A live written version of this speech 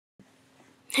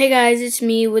Hey guys, it's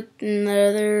me with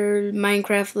another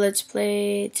Minecraft Let's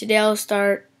Play. Today I'll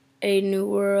start a new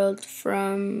world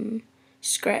from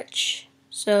scratch.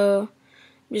 So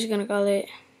I'm just gonna call it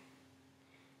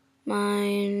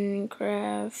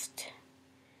Minecraft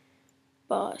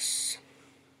Boss.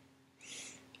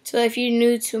 So if you're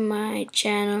new to my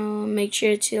channel, make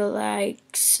sure to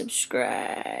like,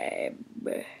 subscribe.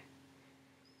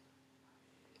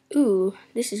 Ooh,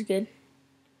 this is good.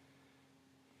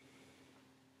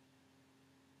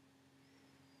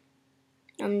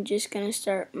 I'm just gonna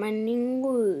start mining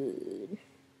wood.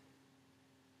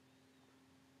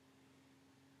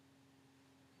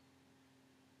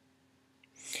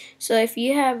 So if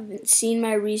you haven't seen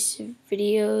my recent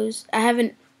videos, I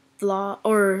haven't vlog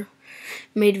or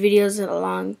made videos in a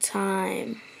long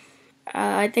time.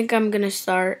 I think I'm gonna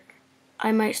start.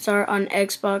 I might start on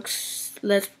Xbox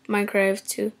Let's Minecraft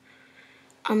too.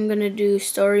 I'm gonna do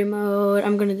story mode.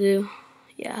 I'm gonna do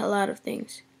a lot of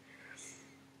things.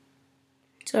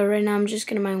 So right now I'm just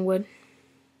gonna mine wood.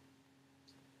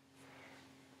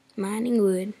 Mining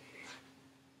wood.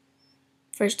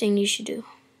 First thing you should do.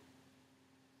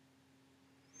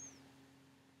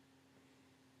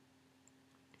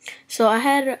 So I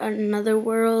had another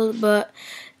world, but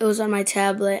it was on my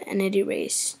tablet and it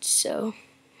erased. So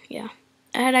yeah,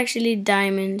 I had actually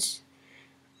diamonds,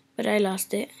 but I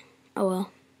lost it. Oh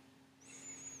well.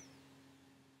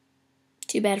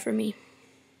 Too bad for me.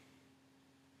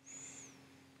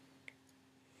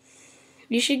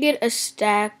 You should get a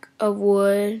stack of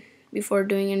wood before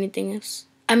doing anything else.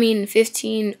 I mean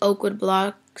 15 oak wood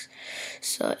blocks.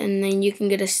 So and then you can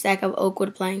get a stack of oak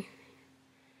wood plank.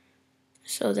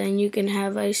 So then you can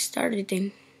have a starter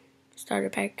thing. Starter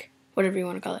pack. Whatever you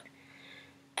want to call it.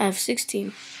 I have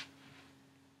 16.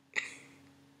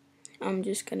 I'm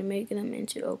just gonna make them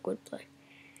into oak wood plank.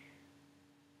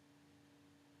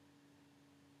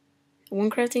 One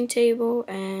crafting table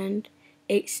and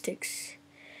 8 sticks.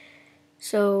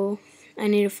 So I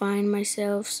need to find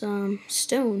myself some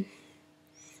stone.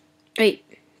 Wait,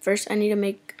 first I need to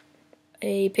make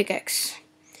a pickaxe,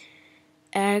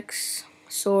 axe,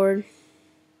 sword,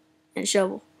 and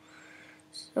shovel.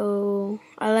 So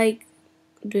I like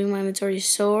doing my inventory: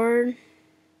 sword,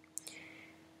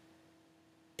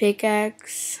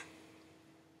 pickaxe,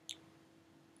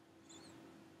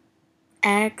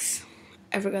 axe,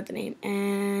 I forgot the name,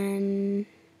 and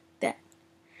that,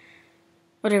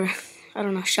 whatever, I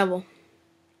don't know, shovel.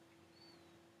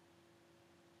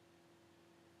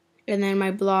 And then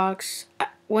my blocks.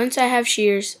 Once I have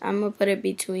shears, I'm gonna put it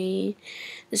between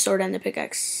the sword and the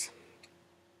pickaxe.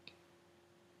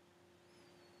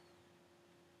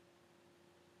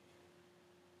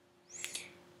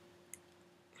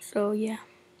 So yeah.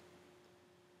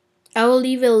 I will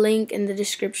leave a link in the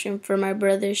description for my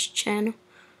brother's channel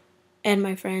and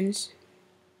my friends.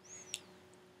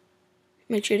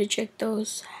 Make sure to check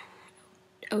those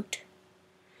out.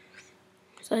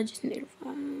 So I just need to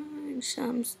find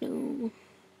some stone.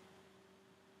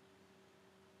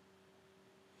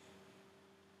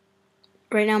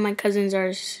 Right now my cousins are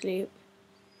asleep.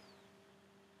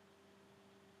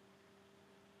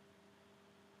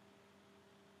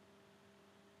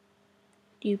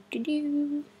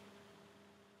 Doo.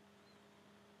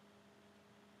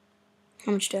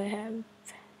 How much do I have?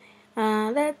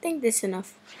 I think that's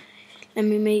enough. Let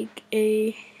me make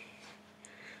a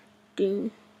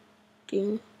do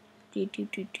do do do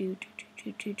do do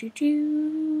do do do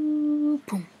do.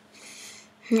 Boom.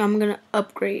 I'm gonna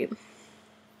upgrade.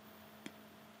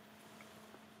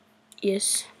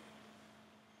 Yes.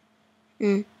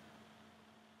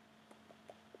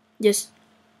 Yes.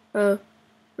 Where's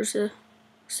the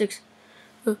 6?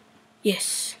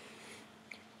 Yes.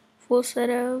 Full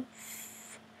set of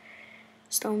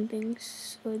stone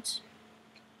things. So it's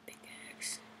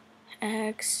pickaxe,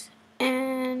 axe,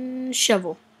 and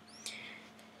shovel.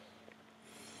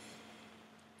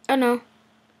 Oh no.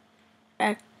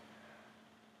 Axe.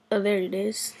 Oh, there it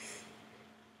is.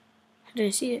 I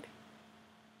didn't see it.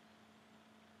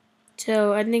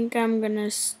 So I think I'm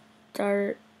gonna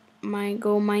start my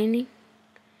gold mining.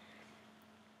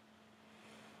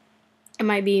 It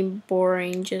might be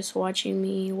boring just watching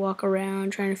me walk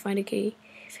around trying to find a cave,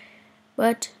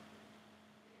 but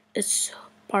it's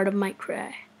part of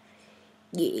Minecraft.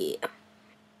 Yeah.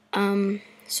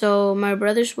 So my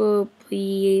brothers will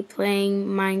be playing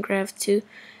Minecraft too.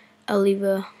 I'll leave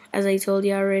as I told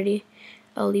you already,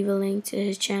 I'll leave a link to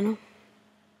his channel.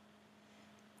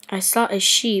 I saw a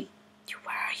sheep.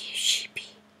 Where are you, sheepy?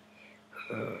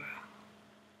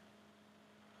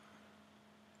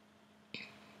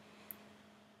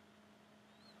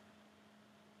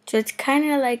 So it's kind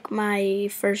of like my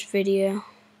first video.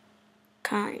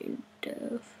 kind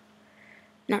of.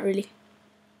 Not really.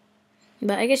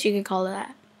 But I guess you can call it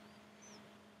that.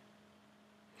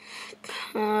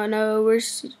 Oh no,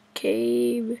 where's the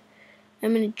cave?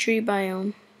 I'm in a tree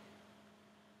biome.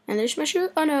 And there's my shoe.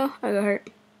 Oh no, I got hurt.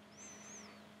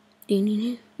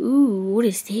 Ooh, what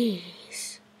is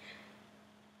this?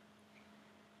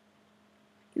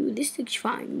 Ooh, this looks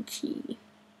funky.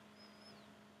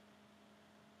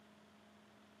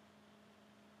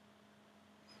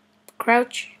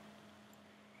 Crouch.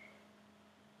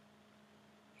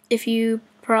 If you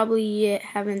probably yet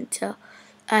haven't tell,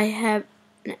 I have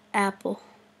an apple.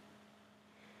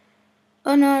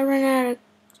 Oh no, I ran out of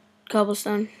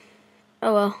cobblestone.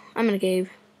 Oh well, I'm in a cave.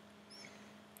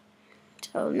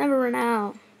 So never run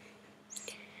out.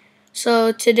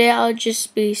 So today I'll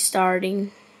just be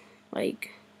starting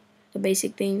like the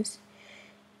basic things.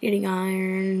 Getting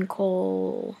iron,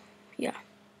 coal, yeah.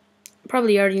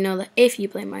 Probably already know that if you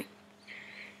play Minecraft.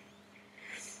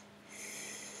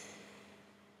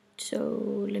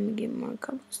 So let me get more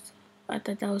cobblestone. I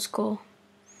thought that was cool.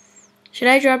 Should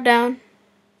I drop down?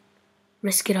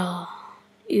 Risk it all.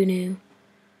 You knew.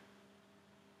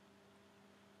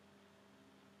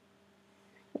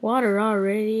 Water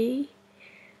already.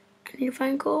 I need to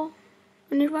find coal.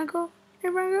 I need to find coal. I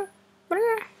need to find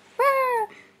coal. Ah!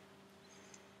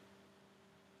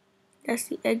 That's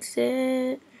the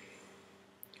exit.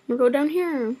 We'll go down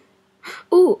here.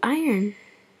 Ooh, iron.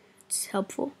 It's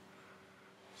helpful.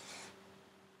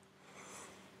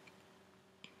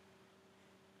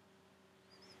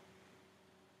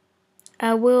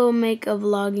 I will make a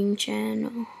vlogging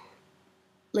channel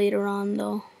later on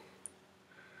though.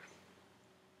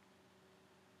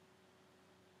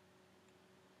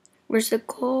 Where's the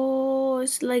coal?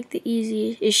 It's like the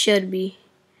easiest. It should be.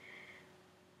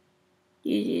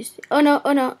 Easiest. Oh no,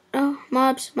 oh no, no.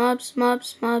 Mobs, mobs,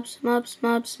 mobs, mobs, mobs,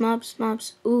 mobs, mobs,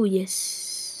 mobs. Ooh,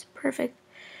 yes. Perfect.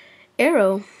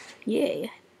 Arrow. Yeah.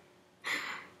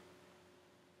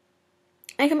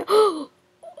 I can.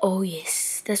 Oh,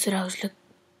 yes. That's what I was looking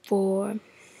for.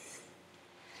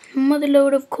 Mother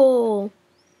load of coal.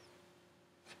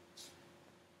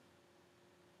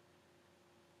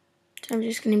 So I'm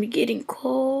just gonna be getting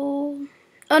coal.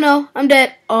 Oh no, I'm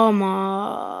dead. Oh my.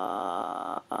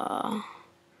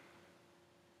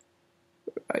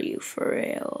 Are you for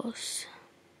reals?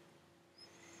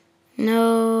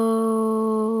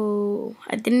 No.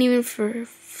 I didn't even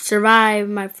survive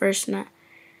my first night.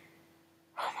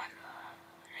 Oh my god.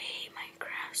 I hate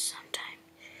Minecraft sometimes.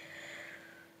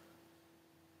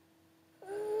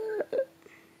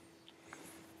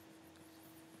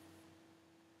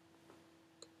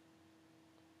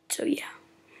 So yeah.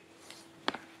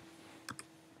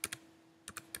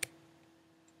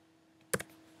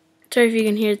 Sorry if you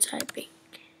can hear typing.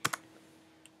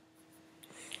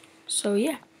 So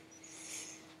yeah.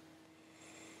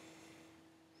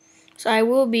 So I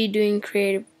will be doing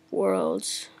creative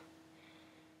worlds.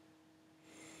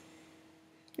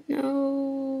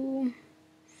 No.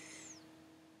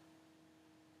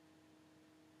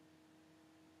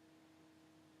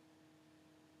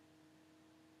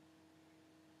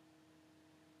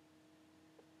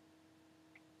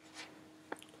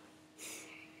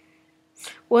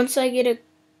 Once I get a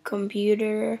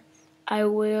computer, I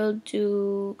will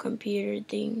do computer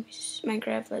things.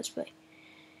 Minecraft Let's Play.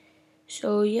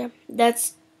 So yeah,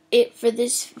 that's it for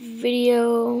this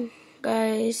video,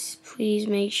 guys. Please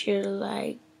make sure to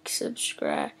like,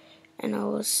 subscribe, and I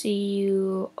will see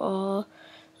you all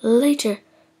later.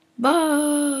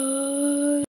 Bye.